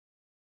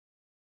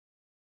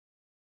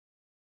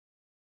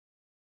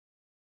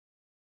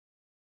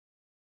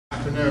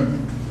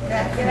afternoon. Good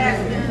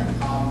afternoon.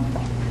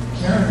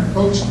 Karen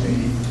approached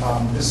me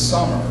this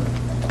summer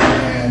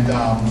and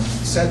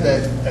said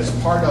that as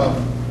part of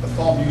the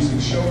Fall Music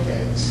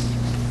Showcase,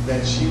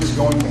 that she was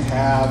going to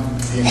have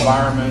the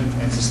environment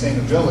and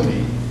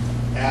sustainability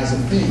as a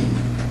theme.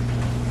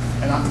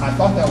 And I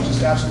thought that was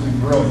just absolutely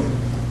brilliant.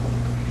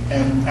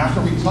 And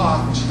after we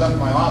talked and she left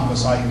my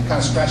office, I kind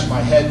of scratched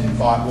my head and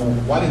thought, well,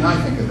 why didn't I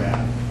think of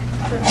that?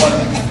 But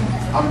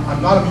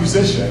I'm not a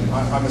musician,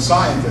 I'm a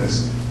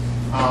scientist.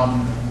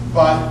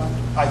 But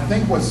I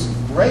think what's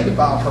great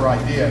about her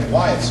idea and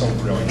why it's so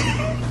brilliant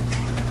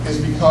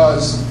is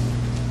because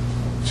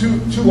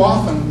too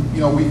often,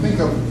 we think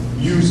of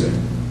music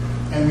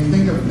and we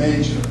think of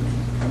nature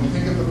and we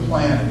think of the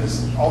planet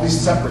as all these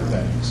separate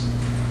things.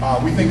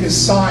 We think of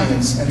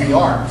science and the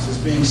arts as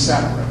being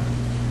separate.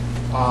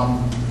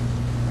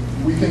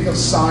 We think of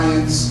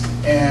science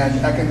and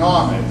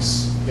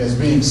economics as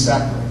being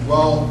separate.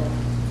 Well,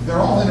 they're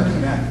all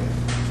interconnected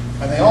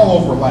and they all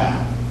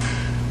overlap.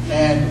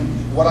 And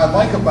what I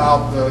like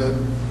about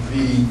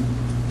the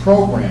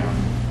program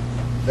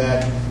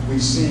that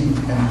we've seen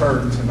and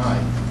heard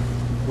tonight,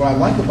 what I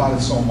like about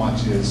it so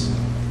much is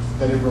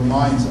that it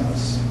reminds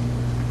us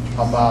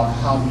about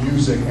how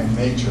music and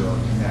nature are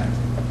connected.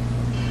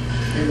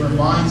 It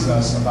reminds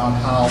us about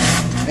how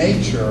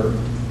nature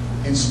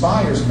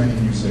inspires many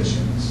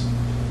musicians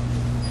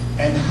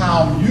and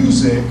how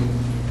music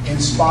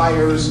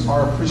inspires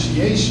our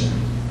appreciation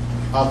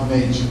of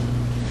nature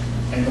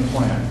and the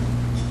planet.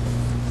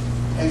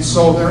 And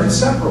so they're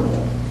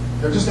inseparable.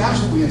 They're just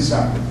absolutely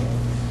inseparable.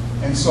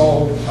 And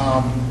so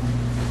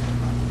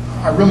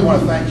I really want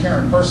to thank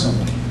Karen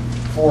personally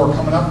for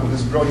coming up with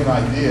this brilliant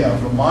idea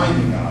of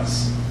reminding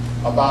us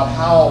about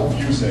how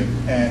music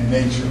and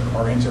nature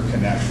are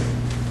interconnected.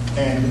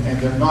 And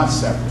they're not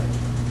separate.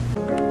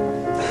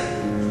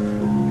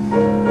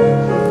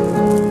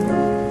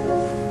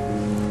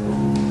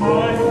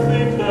 I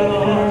think that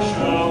I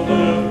shall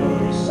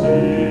never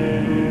see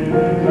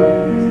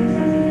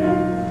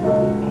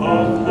a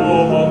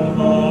poem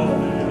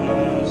lovely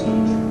as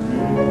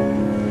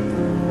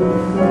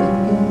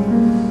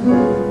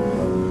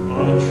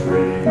a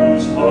tree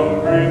whose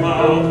hungry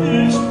mouth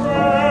is